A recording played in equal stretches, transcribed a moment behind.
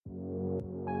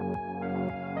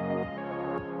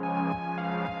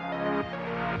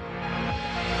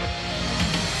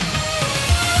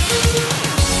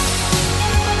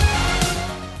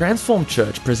Transform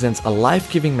Church presents a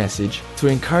life-giving message to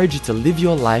encourage you to live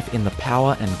your life in the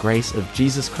power and grace of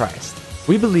Jesus Christ.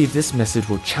 We believe this message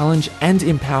will challenge and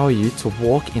empower you to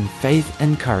walk in faith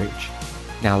and courage.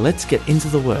 Now let's get into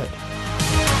the Word.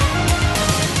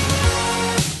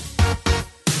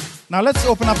 Now let's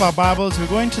open up our Bibles. We're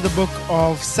going to the book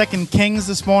of 2 Kings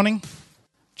this morning,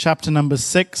 chapter number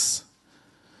 6.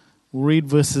 We'll read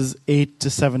verses 8 to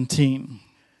 17.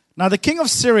 Now the king of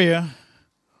Syria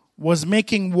was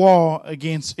making war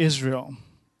against Israel.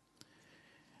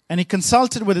 And he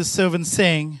consulted with his servants,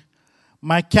 saying,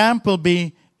 "My camp will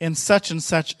be in such and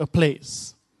such a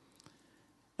place."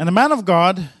 And the man of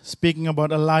God, speaking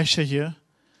about Elisha here,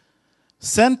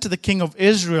 sent to the king of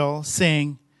Israel,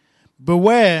 saying,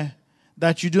 "Beware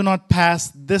that you do not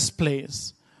pass this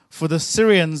place, for the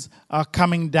Syrians are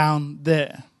coming down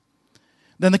there."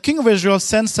 Then the king of Israel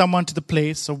sent someone to the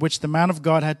place of which the man of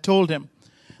God had told him.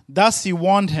 Thus he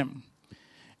warned him,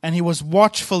 and he was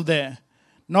watchful there,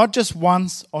 not just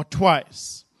once or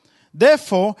twice.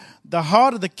 Therefore, the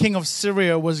heart of the king of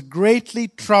Syria was greatly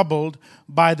troubled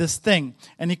by this thing.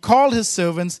 And he called his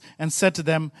servants and said to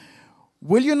them,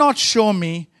 "Will you not show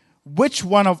me which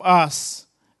one of us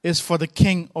is for the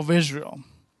king of Israel?"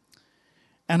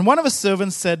 And one of his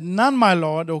servants said, "None, my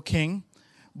lord, O king,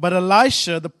 but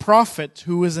Elisha the prophet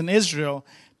who is in Israel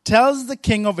tells the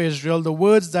king of Israel the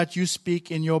words that you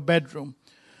speak in your bedroom."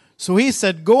 So he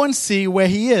said, "Go and see where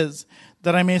he is,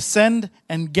 that I may send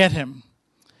and get him."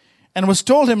 And was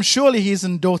told him, "Surely he is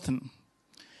in Dothan."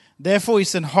 Therefore he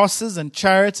sent horses and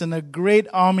chariots and a great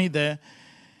army there,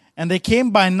 and they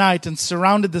came by night and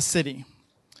surrounded the city.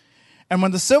 And when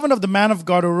the servant of the man of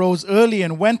God arose early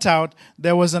and went out,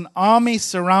 there was an army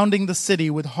surrounding the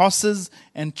city with horses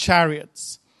and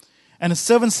chariots. And his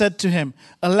servant said to him,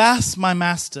 "Alas, my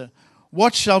master,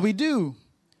 what shall we do?"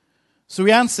 So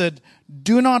he answered,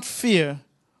 "Do not fear,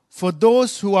 for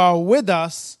those who are with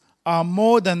us are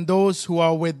more than those who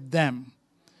are with them."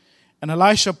 And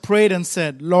Elisha prayed and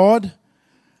said, "Lord,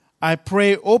 I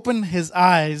pray, open his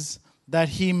eyes that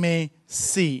he may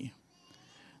see."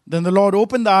 Then the Lord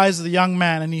opened the eyes of the young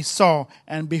man, and he saw,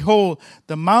 and behold,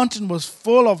 the mountain was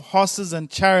full of horses and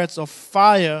chariots of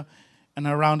fire and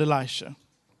around Elisha.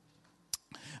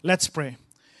 Let's pray.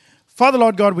 Father,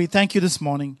 Lord God, we thank you this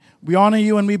morning. We honor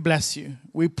you and we bless you.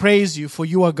 We praise you, for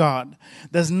you are God.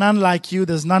 There's none like you.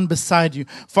 There's none beside you.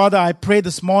 Father, I pray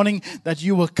this morning that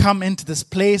you will come into this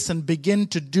place and begin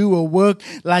to do a work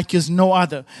like is no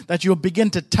other. That you'll begin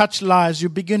to touch lives.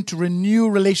 You'll begin to renew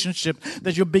relationship.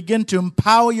 That you'll begin to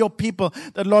empower your people.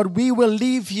 That, Lord, we will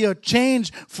leave here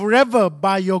changed forever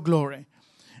by your glory.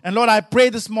 And Lord, I pray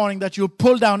this morning that you'll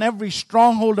pull down every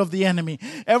stronghold of the enemy,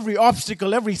 every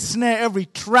obstacle, every snare, every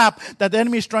trap that the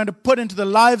enemy is trying to put into the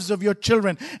lives of your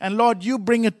children. And Lord, you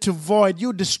bring it to void.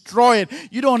 You destroy it.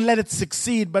 You don't let it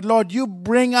succeed. But Lord, you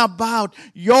bring about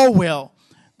your will,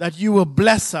 that you will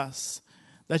bless us,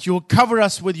 that you will cover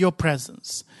us with your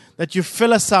presence, that you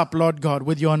fill us up, Lord God,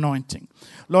 with your anointing.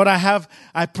 Lord,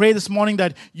 I pray this morning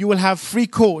that you will have free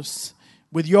course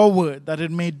with your word, that it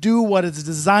may do what it's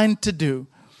designed to do.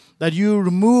 That you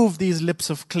remove these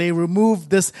lips of clay, remove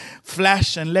this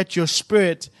flesh, and let your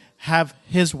spirit have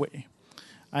his way.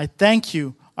 I thank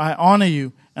you, I honor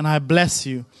you, and I bless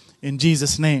you in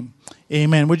Jesus' name.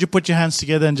 Amen. Would you put your hands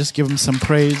together and just give him some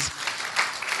praise?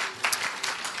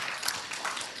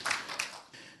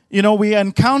 You know, we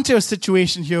encounter a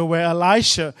situation here where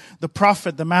Elisha, the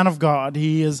prophet, the man of God,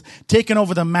 he has taken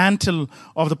over the mantle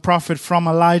of the prophet from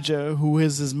Elijah, who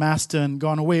is his master and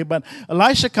gone away. But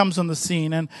Elisha comes on the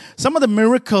scene, and some of the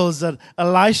miracles that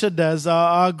Elisha does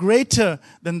are greater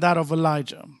than that of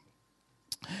Elijah.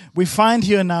 We find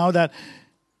here now that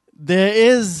there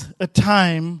is a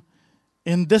time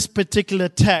in this particular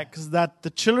text that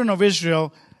the children of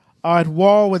Israel are at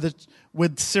war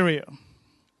with Syria.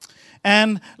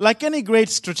 And like any great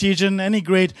strategian, any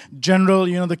great general,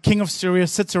 you know, the king of Syria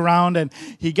sits around and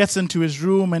he gets into his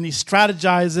room and he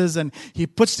strategizes and he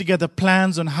puts together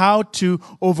plans on how to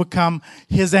overcome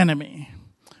his enemy,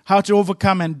 how to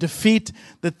overcome and defeat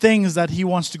the things that he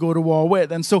wants to go to war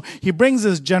with. And so he brings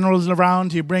his generals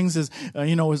around, he brings his,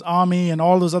 his army and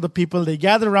all those other people. They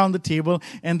gather around the table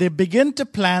and they begin to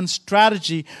plan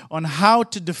strategy on how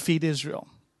to defeat Israel.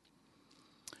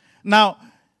 Now,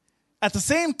 at the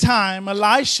same time,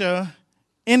 Elisha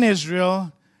in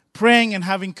Israel, praying and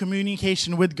having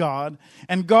communication with God,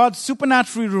 and God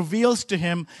supernaturally reveals to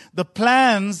him the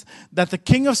plans that the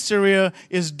king of Syria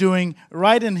is doing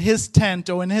right in his tent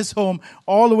or in his home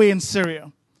all the way in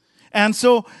Syria. And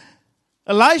so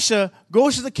Elisha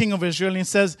goes to the king of Israel and he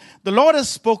says, "The Lord has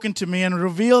spoken to me and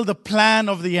revealed the plan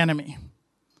of the enemy."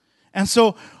 And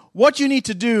so what you need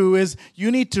to do is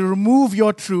you need to remove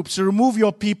your troops, to remove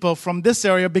your people from this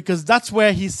area, because that's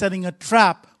where he's setting a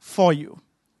trap for you.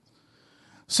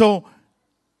 So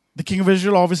the king of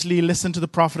Israel obviously listened to the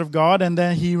prophet of God, and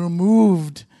then he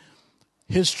removed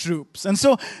his troops. And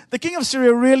so the king of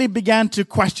Syria really began to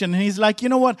question. And he's like, you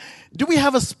know what? Do we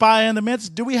have a spy in the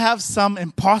midst? Do we have some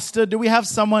imposter? Do we have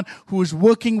someone who is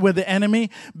working with the enemy?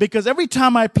 Because every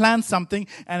time I plan something,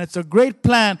 and it's a great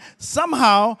plan,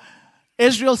 somehow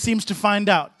Israel seems to find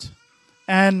out.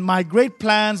 And my great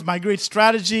plans, my great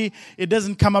strategy, it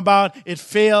doesn't come about, it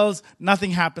fails,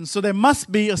 nothing happens. So there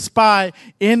must be a spy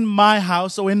in my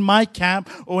house or in my camp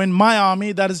or in my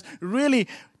army that is really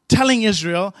telling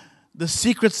Israel the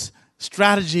secret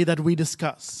strategy that we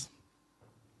discuss.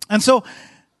 And so,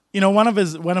 one of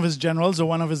his generals or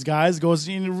one of his guys goes,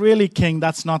 really, king,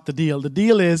 that's not the deal. The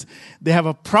deal is they have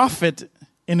a prophet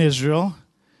in Israel.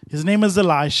 His name is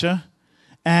Elisha.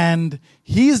 And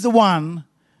he's the one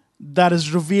that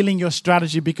is revealing your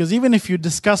strategy, because even if you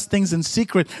discuss things in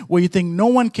secret where you think no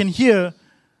one can hear,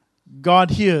 God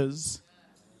hears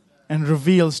and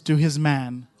reveals to his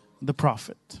man, the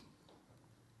prophet.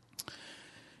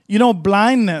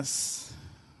 Blindness,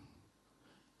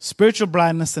 spiritual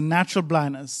blindness and natural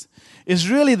blindness is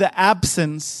really the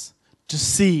absence to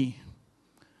see,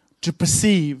 to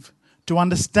perceive, to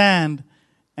understand,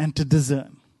 and to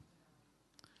discern.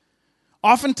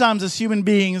 Oftentimes as human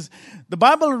beings, the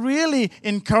Bible really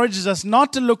encourages us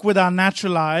not to look with our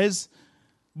natural eyes,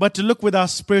 but to look with our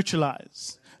spiritual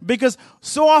eyes. Because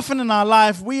so often in our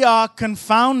life, we are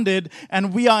confounded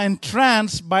and we are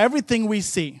entranced by everything we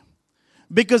see.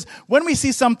 Because when we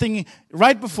see something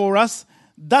right before us,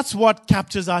 that's what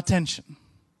captures our attention.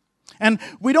 And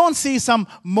we don't see some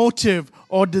motive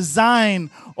or design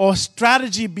or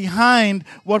strategy behind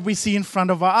what we see in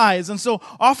front of our eyes. And so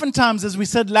oftentimes, as we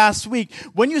said last week,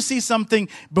 when you see something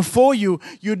before you,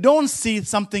 you don't see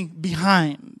something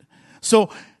behind. So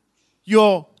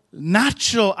your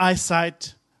natural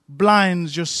eyesight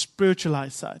blinds your spiritual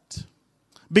eyesight,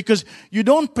 because you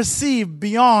don't perceive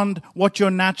beyond what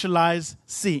your natural eyes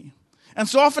see. And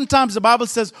so oftentimes the Bible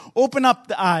says, open up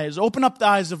the eyes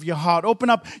of your heart, open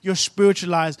up your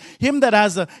spiritual eyes. Him that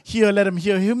has a ear, let him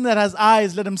hear. Him that has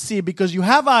eyes, let him see. Because you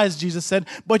have eyes, Jesus said,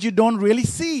 but you don't really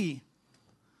see.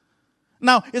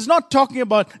 Now, it's not talking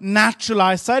about natural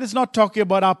eyesight. It's not talking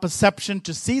about our perception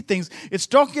to see things. It's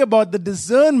talking about the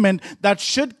discernment that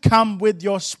should come with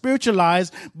your spiritual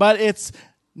eyes, but it's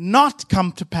not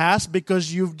come to pass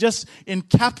because you've just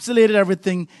encapsulated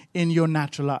everything in your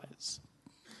natural eyes.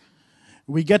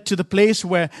 We get to the place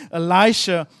where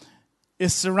Elisha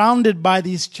is surrounded by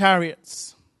these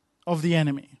chariots of the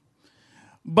enemy.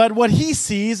 But what he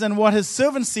sees and what his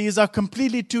servant sees are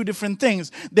completely two different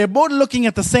things. They're both looking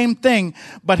at the same thing,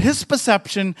 but his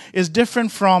perception is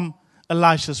different from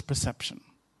Elisha's perception.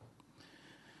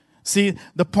 See,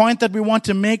 the point that we want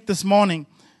to make this morning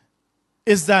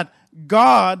is that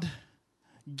God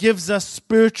gives us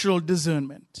spiritual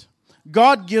discernment.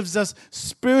 God gives us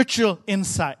spiritual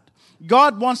insight.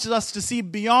 God wants us to see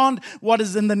beyond what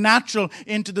is in the natural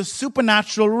into the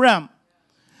supernatural realm.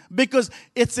 Because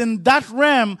it's in that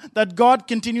realm that God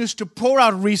continues to pour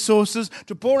out resources,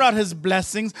 to pour out His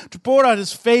blessings, to pour out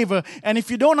His favor. And if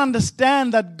you don't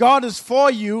understand that God is for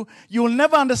you, you will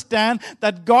never understand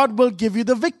that God will give you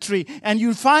the victory. And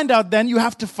you'll find out then you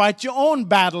have to fight your own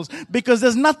battles, because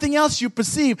there's nothing else you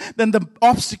perceive than the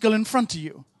obstacle in front of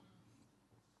you.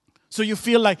 So you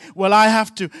feel like, well, I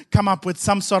have to come up with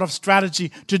some sort of strategy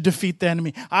to defeat the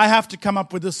enemy. I have to come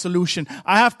up with a solution.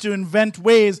 I have to invent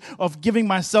ways of giving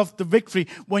myself the victory.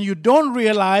 When you don't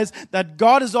realize that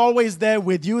God is always there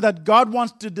with you, that God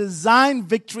wants to design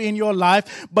victory in your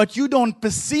life, but you don't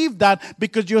perceive that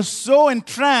because you're so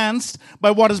entranced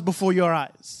by what is before your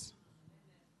eyes.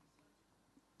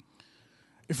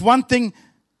 If one thing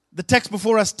the text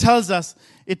before us tells us,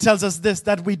 it tells us this,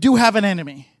 that we do have an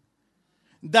enemy.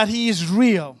 That he is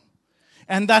real,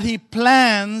 and that he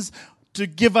plans to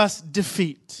give us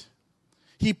defeat.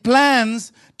 He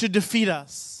plans to defeat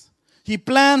us. He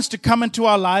plans to come into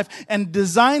our life and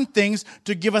design things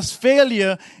to give us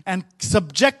failure and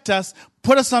subject us,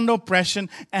 put us under oppression,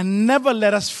 and never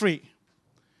let us free.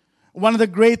 One of the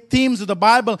great themes of the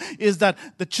Bible is that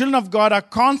the children of God are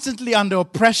constantly under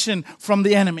oppression from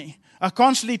the enemy, are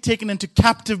constantly taken into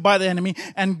captive by the enemy,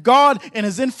 and God, in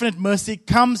His infinite mercy,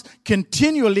 comes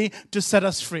continually to set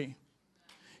us free.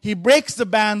 He breaks the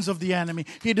bands of the enemy.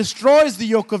 He destroys the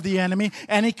yoke of the enemy,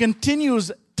 and He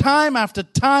continues time after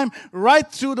time, right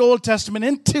through the Old Testament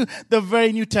into the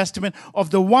very New Testament, of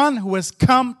the one who has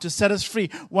come to set us free.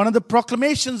 One of the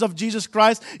proclamations of Jesus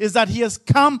Christ is that He has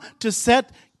come to set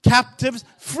captives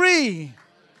free.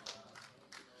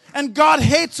 And God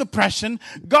hates oppression.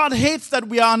 God hates that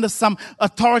we are under some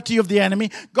authority of the enemy.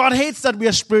 God hates that we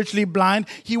are spiritually blind.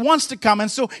 He wants to come.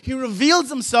 And so He reveals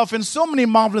Himself in so many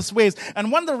marvelous ways. And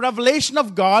one of the revelation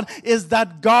of God is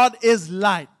that God is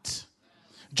light.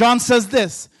 John says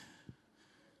this,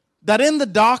 that in the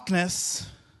darkness,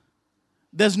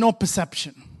 there's no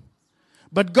perception.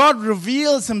 But God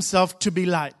reveals Himself to be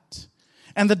light.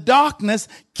 And the darkness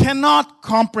cannot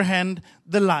comprehend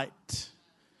the light.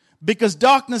 Because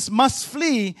darkness must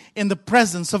flee in the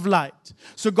presence of light.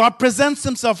 So God presents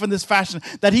Himself in this fashion,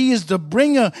 that He is the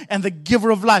bringer and the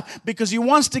giver of life, because He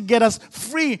wants to get us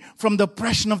free from the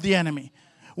oppression of the enemy.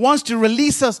 Wants to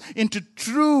release us into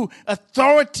true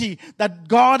authority that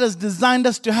God has designed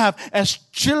us to have as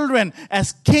children,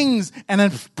 as kings, and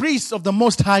as priests of the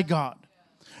Most High God.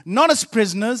 Not as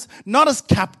prisoners, not as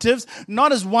captives,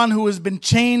 not as one who has been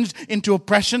changed into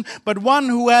oppression, but one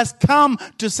who has come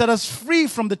to set us free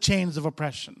from the chains of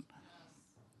oppression.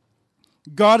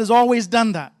 God has always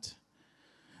done that.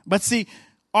 But see,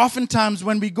 oftentimes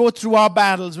when we go through our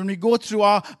battles, when we go through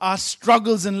our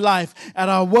struggles in life, at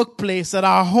our workplace, at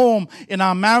our home, in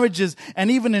our marriages, and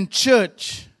even in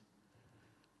church,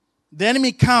 the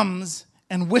enemy comes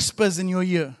and whispers in your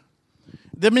ear.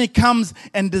 The enemy comes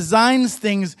and designs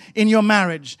things in your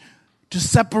marriage to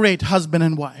separate husband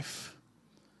and wife.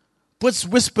 Puts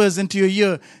whispers into your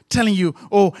ear telling you,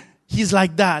 oh, he's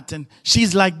like that and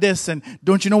she's like this, and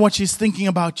don't you know what she's thinking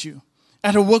about you?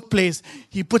 At a workplace,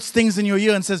 he puts things in your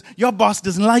ear and says, your boss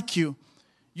doesn't like you.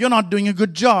 You're not doing a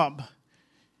good job.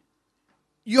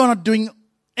 You're not doing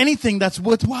anything that's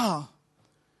worthwhile.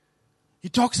 He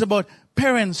talks about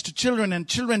parents to children and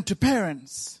children to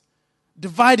parents.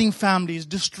 Dividing families,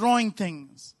 destroying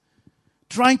things,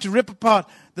 trying to rip apart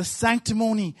the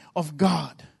sanctimony of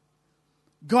God.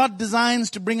 God designs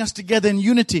to bring us together in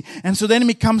unity, and so the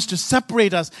enemy comes to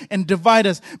separate us and divide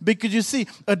us, because you see,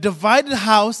 a divided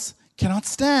house cannot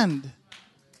stand.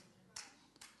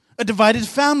 A divided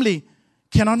family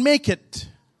cannot make it.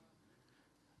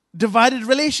 Divided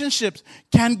relationships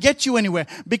can't get you anywhere,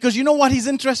 because you know what he's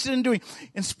interested in doing?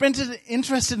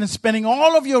 Interested in spending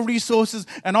all of your resources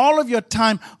and all of your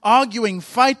time arguing,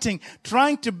 fighting,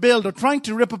 trying to build or trying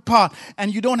to rip apart,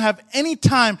 and you don't have any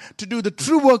time to do the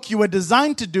true work you were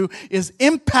designed to do, is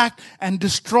impact and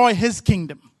destroy his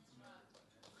kingdom.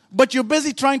 But you're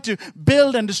busy trying to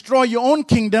build and destroy your own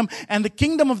kingdom, and the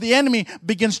kingdom of the enemy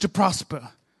begins to prosper.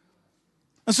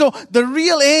 And so the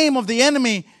real aim of the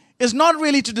enemy is not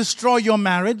really to destroy your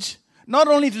marriage, not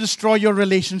only to destroy your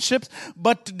relationships,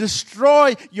 but to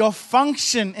destroy your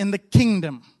function in the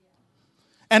kingdom.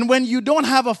 And when you don't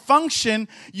have a function,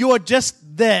 you are just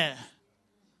there.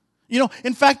 You know,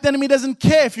 in fact, the enemy doesn't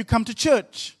care if you come to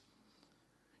church.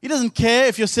 He doesn't care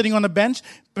if you're sitting on a bench.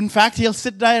 In fact, he'll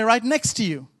sit there right next to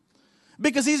you.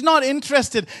 Because he's not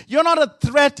interested. You're not a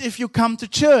threat if you come to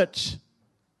church.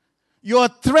 You're a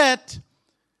threat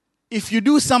if you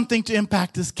do something to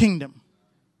impact his kingdom.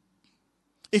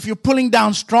 If you're pulling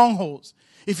down strongholds.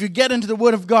 If you get into the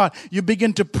Word of God, you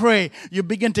begin to pray. You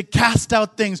begin to cast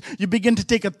out things. You begin to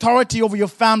take authority over your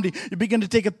family. You begin to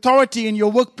take authority in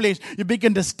your workplace. You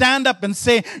begin to stand up and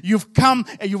say, you've come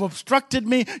and you've obstructed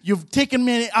me. You've taken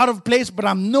me out of place, but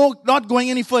I'm not going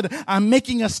any further. I'm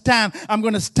making a stand. I'm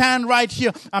going to stand right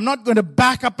here. I'm not going to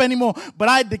back up anymore. But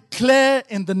I declare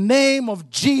in the name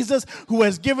of Jesus, who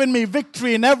has given me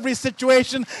victory in every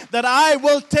situation, that I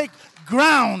will take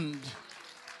ground.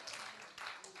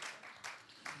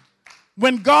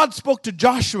 When God spoke to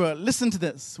Joshua, listen to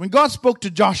this. When God spoke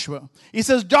to Joshua, he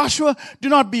says, Joshua, do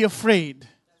not be afraid.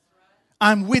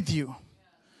 I'm with you.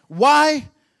 Why?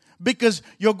 Because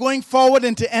you're going forward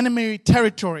into enemy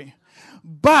territory.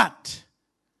 But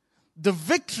the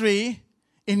victory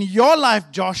in your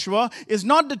life, Joshua, is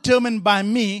not determined by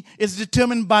me. It's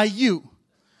determined by you.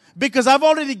 Because I've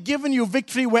already given you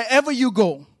victory wherever you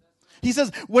go. He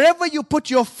says, wherever you put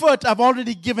your foot, I've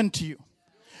already given to you.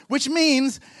 Which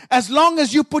means, as long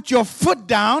as you put your foot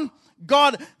down,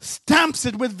 God stamps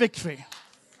it with victory.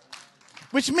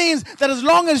 Which means that as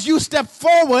long as you step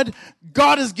forward,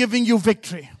 God is giving you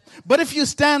victory. But if you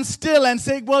stand still and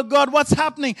say, well, God, what's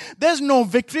happening? There's no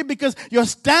victory, because you're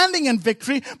standing in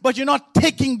victory, but you're not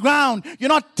taking ground. You're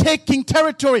not taking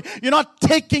territory. You're not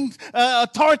taking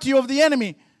authority over the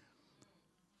enemy.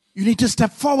 You need to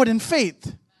step forward in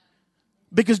faith,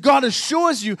 because God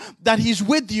assures you that He's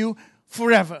with you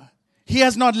forever. He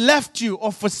has not left you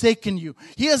or forsaken you.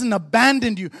 He hasn't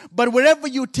abandoned you. But wherever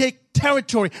you take take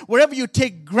territory, wherever you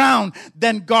take ground,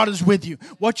 then God is with you.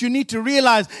 What you need to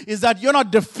realize is that you're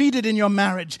not defeated in your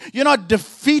marriage. You're not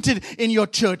defeated in your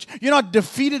church. You're not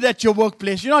defeated at your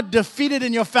workplace. You're not defeated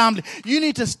in your family. You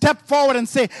need to step forward and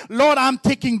say, Lord, I'm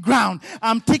taking ground.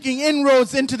 I'm taking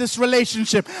inroads into this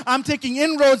relationship. I'm taking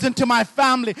inroads into my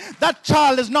family. That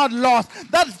child is not lost.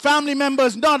 That family member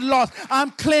is not lost.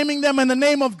 I'm claiming them in the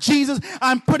name of Jesus.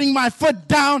 I'm putting my foot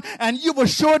down, and you've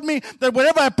assured me that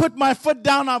wherever I put my foot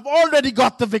down, I've already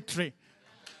got the victory.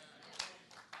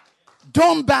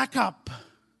 Don't back up.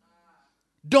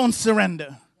 Don't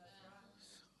surrender.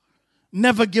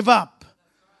 Never give up,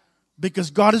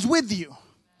 because God is with you.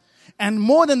 And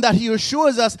more than that, He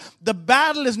assures us the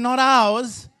battle is not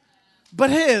ours, but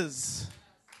His.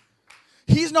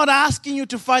 He's not asking you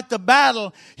to fight the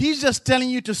battle. He's just telling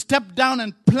you to step down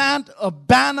and plant a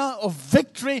banner of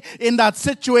victory in that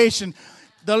situation.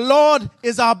 The Lord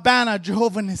is our banner,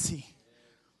 Jehovah Nissi.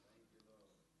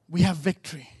 We have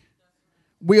victory.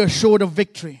 We are assured of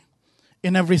victory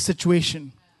in every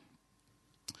situation.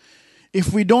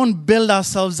 If we don't build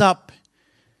ourselves up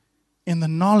in the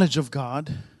knowledge of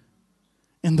God,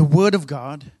 in the Word of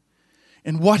God,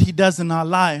 in what He does in our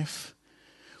life,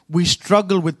 we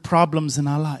struggle with problems in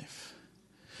our life.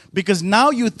 Because now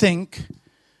you think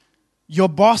your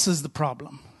boss is the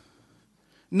problem.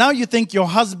 Now you think your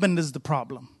husband is the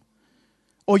problem.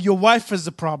 Or your wife is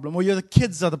the problem. Or the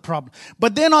kids are the problem.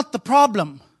 But they're not the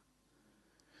problem.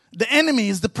 The enemy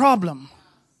is the problem.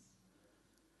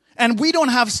 And we don't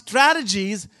have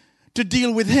strategies to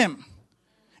deal with him.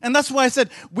 And that's why I said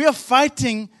we are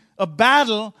fighting a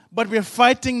battle, but we're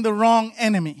fighting the wrong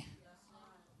enemy.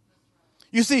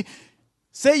 You see,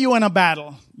 say you're in a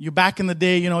battle. You back in the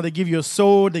day, they give you a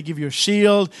sword, they give you a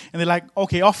shield, and they're like,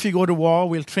 okay, off you go to war.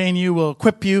 We'll train you, we'll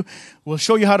equip you, we'll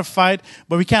show you how to fight,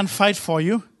 but we can't fight for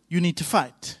you. You need to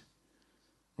fight.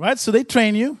 Right? So they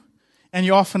train you, and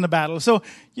you're off in the battle. So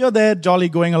you're there jolly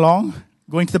going along,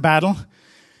 going to the battle,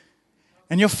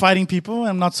 and you're fighting people.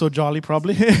 I'm not so jolly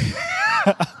probably.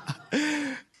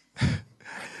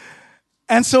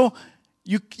 And so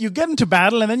you get into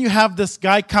battle, and then you have this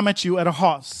guy come at you on a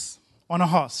horse.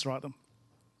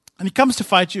 And he comes to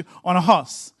fight you on a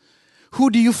horse. Who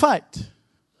do you fight?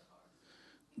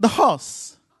 The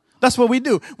horse. That's what we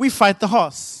do. We fight the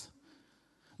horse.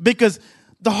 Because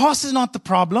the horse is not the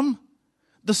problem.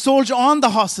 The soldier on the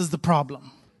horse is the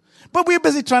problem. But we're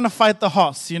busy trying to fight the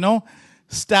horse,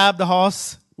 Stab the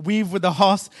horse, weave with the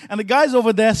horse, and the guy's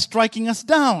over there striking us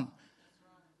down.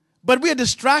 But we are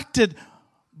distracted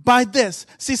by this.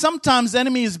 See, sometimes the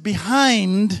enemy is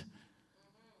behind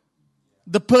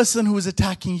the person who is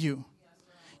attacking you.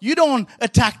 You don't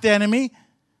attack the enemy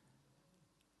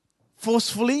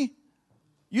forcefully.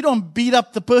 You don't beat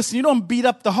up the person. You don't beat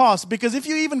up the horse. Because if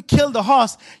you even kill the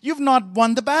horse, you've not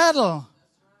won the battle.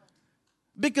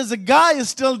 Because the guy is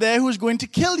still there who's going to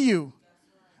kill you.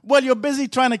 Well, you're busy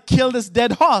trying to kill this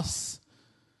dead horse.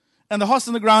 And the horse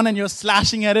on the ground, and you're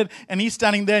slashing at it, and he's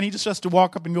standing there, and he just has to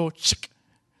walk up and go, chick.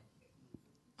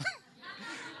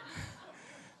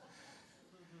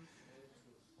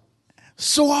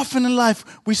 So often in life,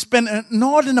 we spend an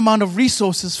inordinate amount of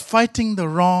resources fighting the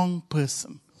wrong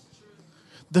person.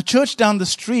 The church down the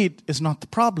street is not the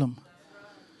problem.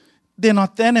 They're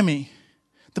not the enemy.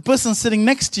 The person sitting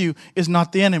next to you is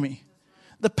not the enemy.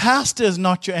 The pastor is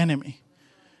not your enemy.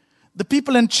 The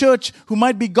people in church who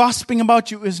might be gossiping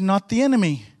about you is not the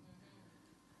enemy.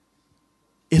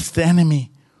 It's the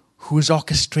enemy who is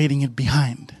orchestrating it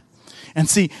behind. And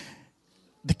see,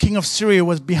 the king of Syria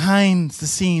was behind the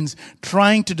scenes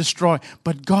trying to destroy,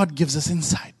 but God gives us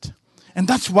insight. And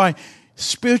that's why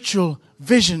spiritual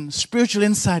vision, spiritual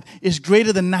insight is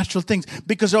greater than natural things.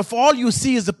 Because if all you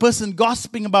see is the person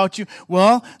gossiping about you,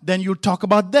 well, then you'll talk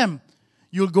about them.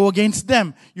 You'll go against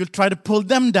them. You'll try to pull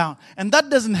them down. And that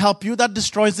doesn't help you. That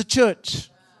destroys the church.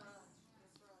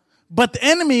 But the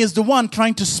enemy is the one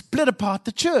trying to split apart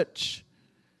the church.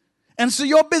 And so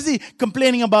you're busy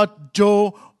complaining about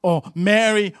Joe or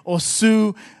Mary or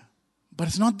Sue, but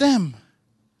it's not them.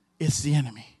 It's the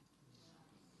enemy.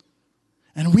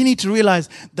 And we need to realize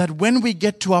that when we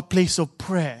get to our place of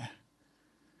prayer,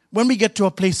 when we get to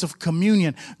a place of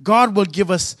communion, God will give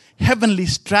us heavenly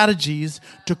strategies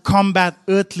to combat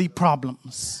earthly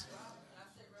problems.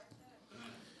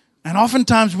 And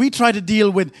oftentimes we try to deal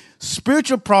with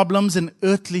spiritual problems in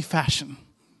earthly fashion.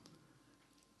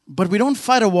 But we don't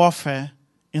fight a warfare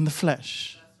in the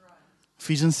flesh.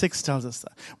 Ephesians 6 tells us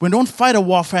that. We don't fight a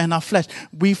warfare in our flesh.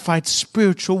 We fight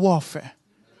spiritual warfare.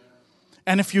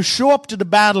 And if you show up to the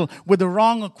battle with the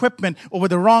wrong equipment or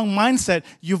with the wrong mindset,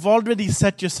 you've already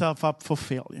set yourself up for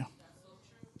failure.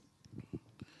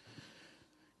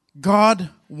 God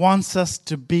wants us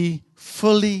to be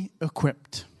fully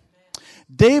equipped.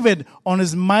 David, on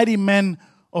his mighty men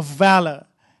of valor,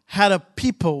 had a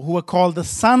people who were called the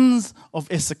sons of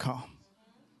Issachar.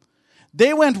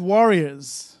 They went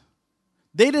warriors.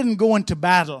 They didn't go into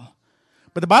battle.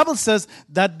 But the Bible says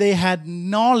that they had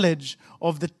knowledge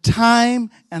of the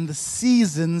time and the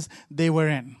seasons they were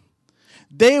in.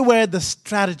 They were the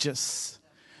strategists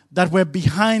that were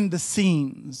behind the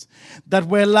scenes, that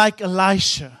were like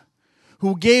Elisha,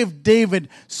 who gave David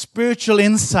spiritual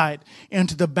insight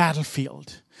into the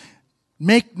battlefield.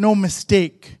 Make no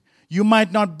mistake, you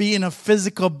might not be in a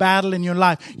physical battle in your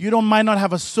life. You might not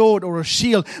have a sword or a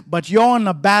shield, but you're in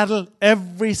a battle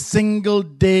every single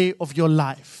day of your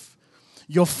life.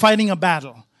 You're fighting a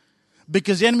battle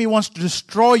because the enemy wants to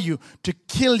destroy you, to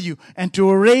kill you, and to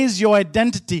erase your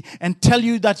identity and tell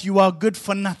you that you are good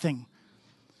for nothing.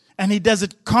 And he does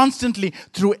it constantly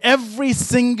through every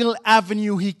single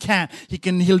avenue he can.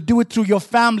 He'll do it through your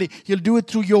family. He'll do it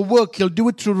through your work. He'll do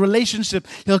it through relationship.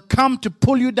 He'll come to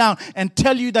pull you down and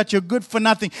tell you that you're good for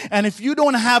nothing. And if you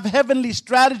don't have heavenly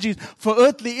strategies for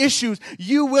earthly issues,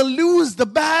 you will lose the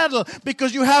battle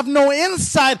because you have no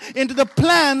insight into the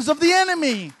plans of the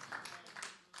enemy.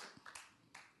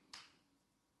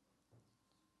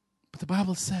 But the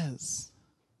Bible says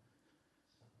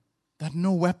that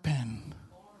no weapon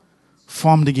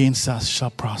formed against us shall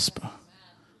prosper.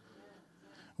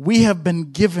 We have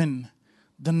been given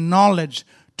the knowledge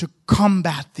to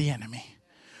combat the enemy,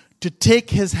 to take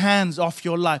his hands off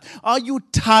your life. Are you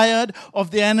tired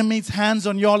of the enemy's hands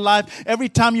on your life? Every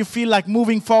time you feel like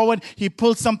moving forward, he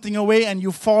pulls something away and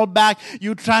you fall back.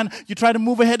 You try to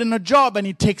move ahead in a job and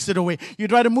he takes it away. You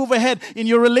try to move ahead in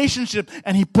your relationship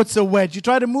and he puts a wedge. You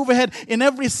try to move ahead in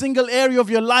every single area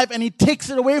of your life and he takes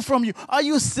it away from you. Are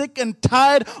you sick and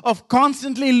tired of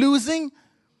constantly losing?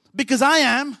 Because I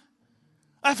am.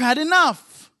 I've had enough.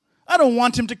 I don't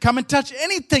want him to come and touch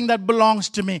anything that belongs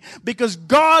to me because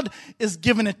God is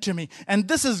giving it to me. And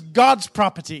this is God's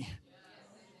property.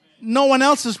 No one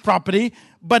else's property,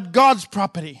 but God's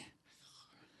property.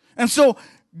 And so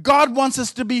God wants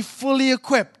us to be fully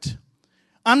equipped,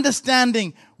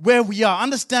 understanding where we are,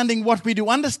 understanding what we do,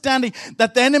 understanding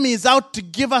that the enemy is out to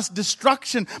give us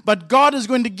destruction, but God is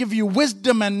going to give you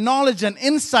wisdom and knowledge and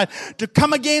insight to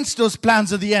come against those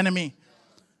plans of the enemy,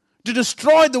 to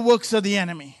destroy the works of the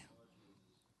enemy.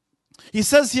 He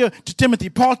says here to Timothy,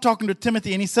 Paul talking to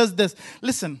Timothy, and he says this,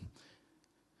 listen,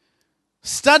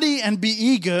 study and be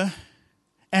eager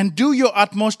and do your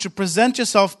utmost to present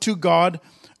yourself to God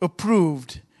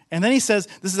approved. And then he says,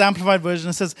 this is the Amplified Version,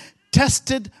 it says,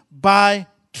 tested by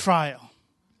trial.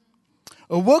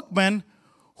 A workman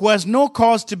who has no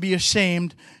cause to be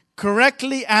ashamed,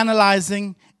 correctly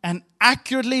analyzing and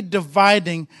accurately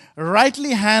dividing,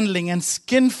 rightly handling and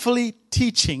skillfully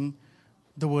teaching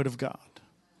the Word of God.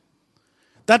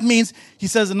 That means, he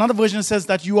says, another version says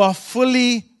that you are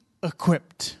fully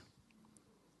equipped.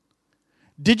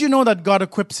 Did you know that God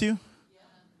equips you?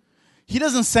 He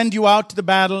doesn't send you out to the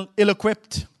battle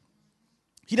ill-equipped.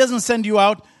 He doesn't send you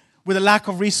out with a lack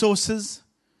of resources.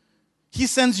 He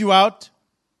sends you out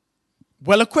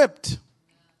well-equipped.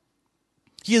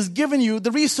 He has given you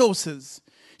the resources.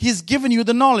 He has given you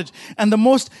the knowledge. And the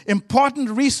most important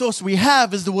resource we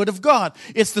have is the Word of God.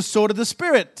 It's the sword of the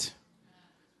Spirit.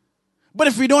 But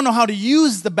if we don't know how to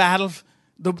use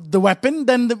the weapon,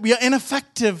 then we are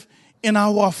ineffective in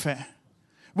our warfare.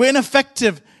 We're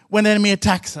ineffective when the enemy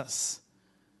attacks us.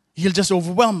 He'll just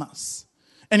overwhelm us.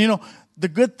 And the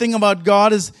good thing about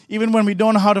God is even when we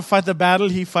don't know how to fight the battle,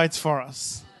 he fights for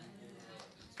us.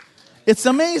 It's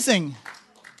amazing.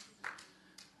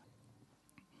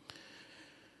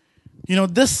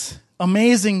 This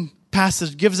amazing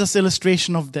passage gives us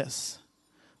illustration of this.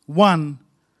 One,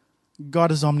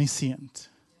 God is omniscient.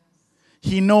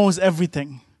 He knows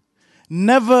everything.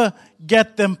 Never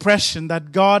get the impression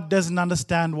that God doesn't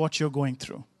understand what you're going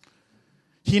through.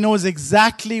 He knows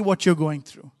exactly what you're going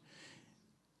through.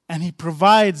 And he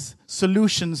provides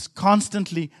solutions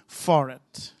constantly for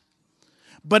it.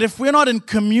 But if we're not in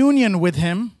communion with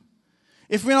him,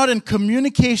 if we're not in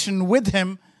communication with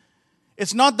him,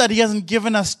 it's not that he hasn't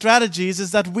given us strategies,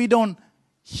 it's that we don't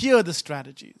hear the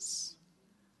strategies.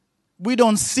 We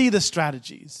don't see the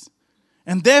strategies.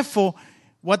 And therefore,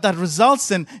 what that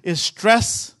results in is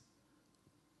stress,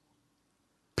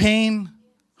 pain,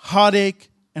 heartache,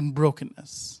 and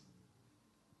brokenness.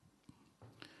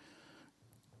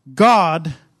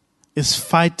 God is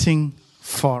fighting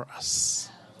for us.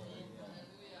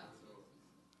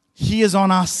 He is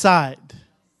on our side.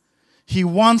 He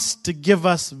wants to give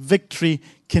us victory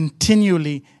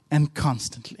continually and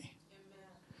constantly.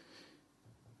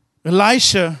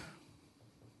 Elisha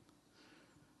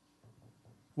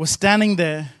was standing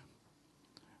there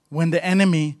when the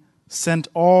enemy sent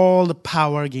all the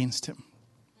power against him.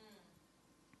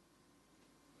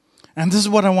 And this is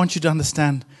what I want you to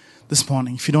understand this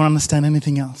morning, if you don't understand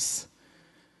anything else.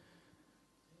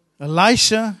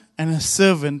 Elisha and his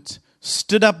servant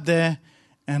stood up there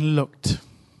and looked.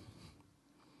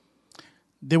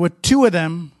 There were two of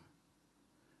them.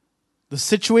 The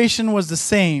situation was the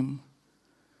same,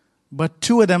 but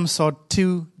two of them saw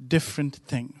two different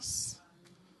things.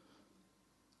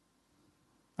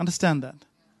 Understand that?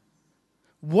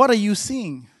 What are you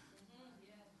seeing?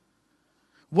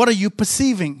 What are you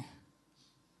perceiving?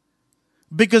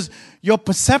 Because your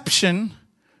perception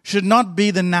should not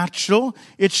be the natural,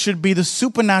 it should be the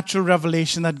supernatural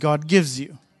revelation that God gives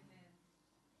you.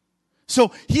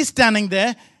 So he's standing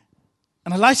there,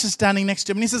 and Elisha's standing next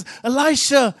to him, and he says,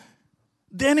 Elisha,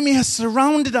 the enemy has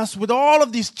surrounded us with all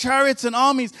of these chariots and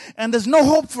armies, and there's no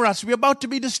hope for us. We're about to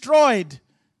be destroyed.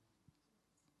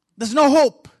 There's no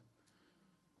hope.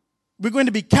 We're going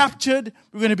to be captured.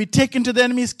 We're going to be taken to the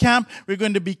enemy's camp. We're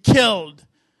going to be killed.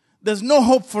 There's no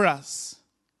hope for us.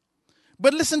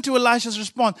 But listen to Elisha's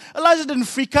response. Elijah didn't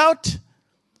freak out.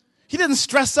 He didn't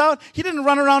stress out. He didn't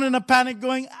run around in a panic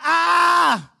going,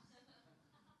 I'm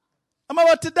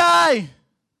about to die.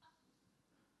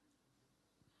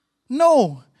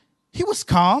 No, he was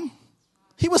calm.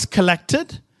 He was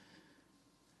collected.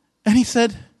 And he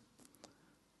said,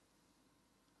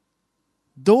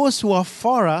 those who are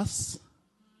for us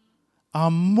are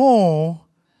more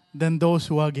than those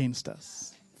who are against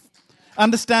us.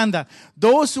 Understand that.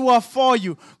 Those who are for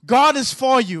you, God is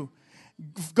for you.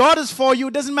 If God is for you,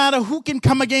 it doesn't matter who can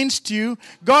come against you.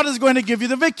 God is going to give you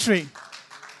the victory.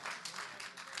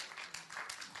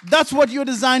 That's what you're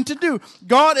designed to do.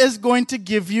 God is going to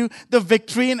give you the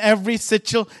victory in every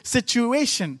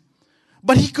situation.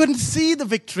 But he couldn't see the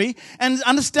victory and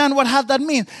understand what that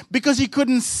means. Because he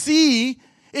couldn't see,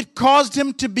 it caused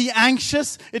him to be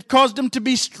anxious. It caused him to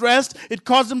be stressed. It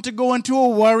caused him to go into a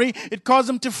worry. It caused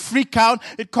him to freak out.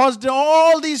 It caused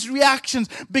all these reactions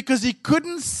because he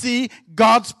couldn't see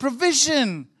God's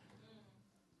provision.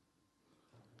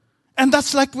 And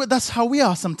that's how we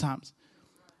are sometimes.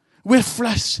 We're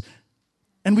flesh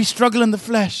and we struggle in the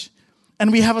flesh.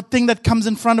 And we have a thing that comes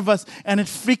in front of us and it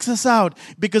freaks us out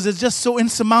because it's just so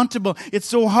insurmountable. It's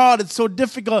so hard. It's so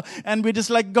difficult. And we're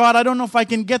just like, God, I don't know if I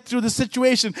can get through the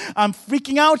situation. I'm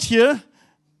freaking out here.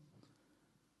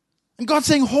 And God's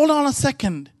saying, hold on a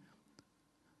second.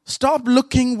 Stop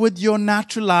looking with your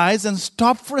natural eyes and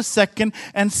stop for a second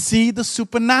and see the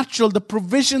supernatural, the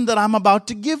provision that I'm about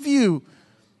to give you.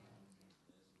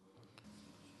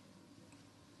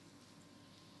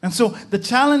 And so the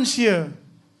challenge here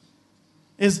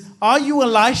is, are you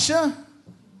Elisha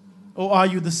or are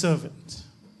you the servant?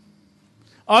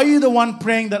 Are you the one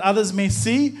praying that others may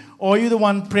see, or are you the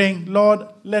one praying, Lord,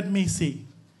 let me see?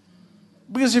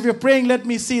 Because if you're praying, let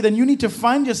me see, then you need to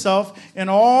find yourself in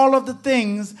all of the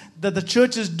things that the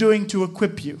church is doing to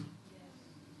equip you.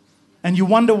 And you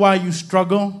wonder why you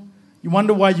struggle. You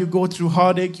wonder why you go through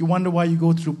heartache. You wonder why you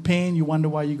go through pain. You wonder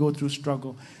why you go through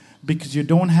struggle. Because you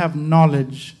don't have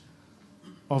knowledge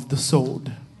of the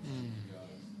sword.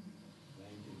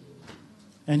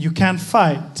 And you can't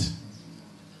fight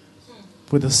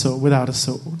with a sword, without a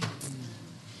sword.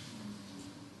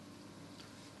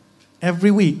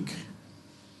 Every week,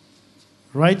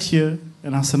 right here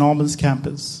in our St. Albans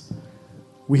campus,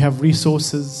 we have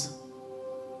resources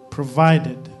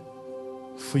provided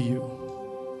for you.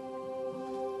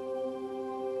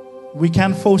 We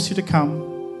can't force you to come.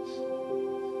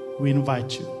 We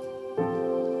invite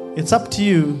you. It's up to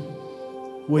you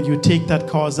whether you take that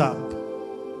cause up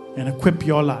and equip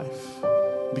your life,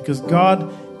 because God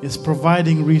is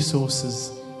providing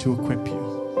resources to equip you.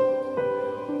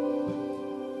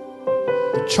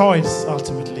 The choice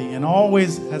ultimately and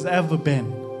always has ever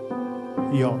been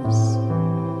yours.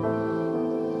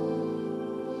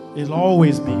 It'll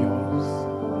always be yours.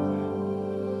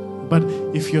 But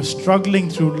if you're struggling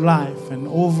through life and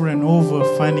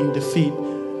over finding defeat,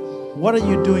 what are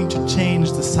you doing to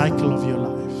change the cycle of your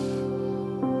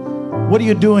life? What are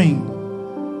you doing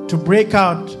to break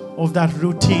out of that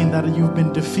routine that you've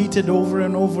been defeated over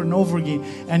and over again,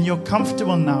 and you're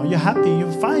comfortable now, you're happy,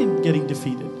 you're fine getting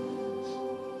defeated?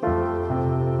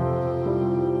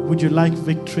 Would you like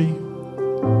victory?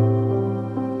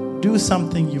 Do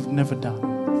something you've never done.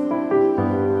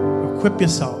 Equip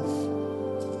yourself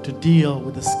to deal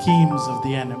with the schemes of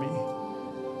the enemy,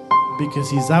 because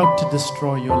he's out to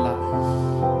destroy your life.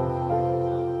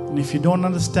 And if you don't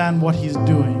understand what he's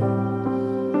doing,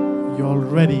 you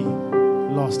already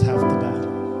lost half the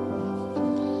battle.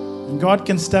 God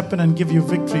can step in and give you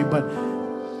victory, but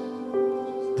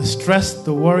the stress,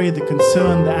 the worry, the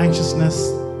concern, the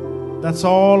anxiousness, that's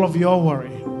all of your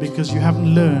worry because you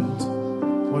haven't learned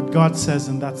what God says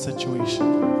in that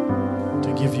situation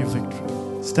to give you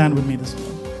victory. Stand with me this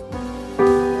morning.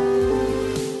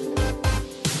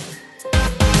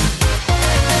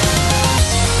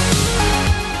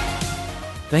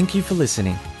 Thank you for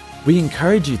listening. We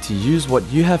encourage you to use what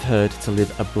you have heard to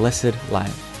live a blessed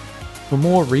life. For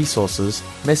more resources,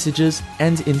 messages,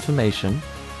 and information,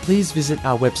 please visit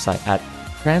our website at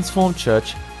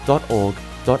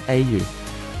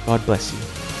transformchurch.org.au. God bless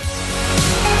you.